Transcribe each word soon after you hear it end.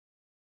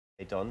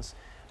Dons,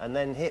 and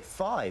then hit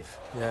 5.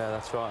 Yeah,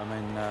 that's right. I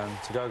mean,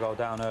 to go goal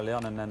down early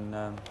on and then...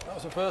 that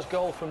was the first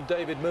goal from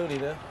David Mooney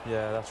there.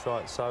 Yeah, that's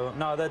right. So,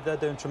 no, they're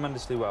doing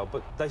tremendously well,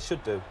 but they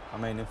should do. I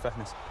mean, in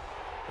fairness,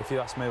 if you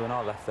asked me when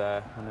I left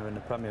there, when they were in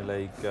the Premier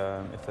League,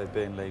 if they'd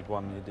been League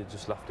One, you'd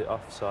just left it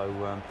off.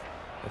 So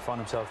they find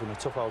themselves in a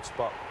tough old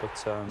spot. But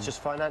it's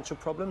just financial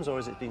problems, or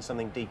has it been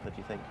something deeper, do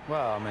you think?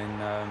 Well, I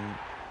mean,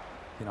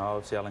 you know,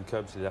 obviously Alan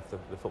Curbsley left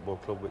the football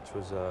club, which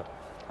was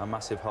a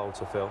massive hole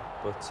to fill.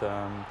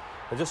 But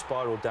they just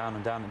spiralled down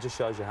and down. It just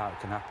shows you how it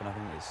can happen. I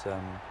think it's,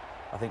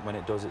 I think when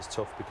it does, it's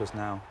tough because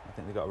now I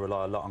think they've got to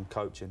rely a lot on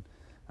coaching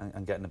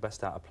and getting the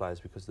best out of players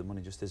because the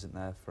money just isn't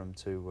there for them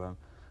to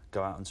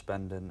go out and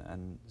spend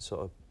and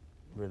sort of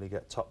really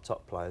get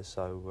top players.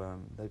 So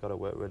they've got to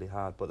work really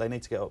hard. But they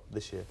need to get up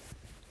this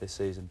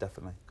season,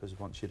 definitely, because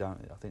once you don't,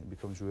 I think it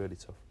becomes really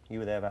tough. You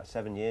were there about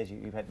 7 years.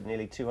 You've had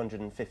nearly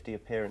 250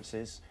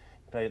 appearances.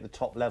 You played at the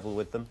top level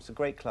with them. It's a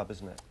great club,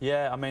 isn't it?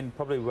 Yeah, I mean,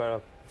 probably where I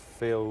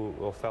feel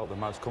or felt the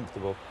most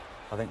comfortable.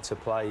 I think to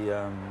play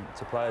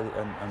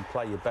and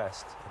play your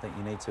best, I think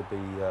you need to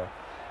be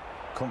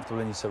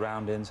comfortable in your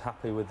surroundings,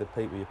 happy with the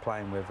people you're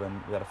playing with,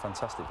 and we had a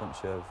fantastic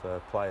bunch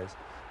of players.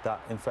 That,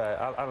 in fair,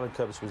 Alan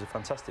Curbsley was a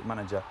fantastic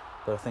manager,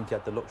 but I think he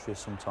had the luxury of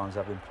sometimes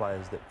having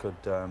players that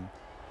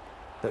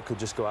could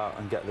just go out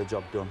and get the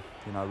job done.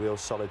 You know, real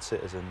solid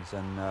citizens,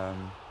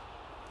 and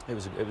it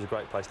was a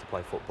great place to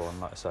play football. And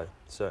like I say,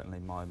 certainly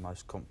my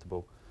most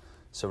comfortable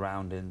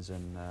surroundings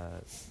and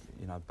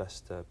you know,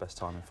 best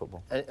time in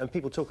football. And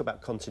people talk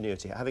about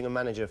continuity. Having a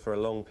manager for a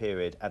long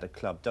period at a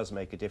club does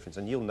make a difference,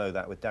 and you'll know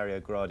that with Dario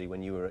Gradi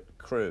when you were at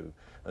Crewe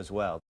as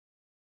well.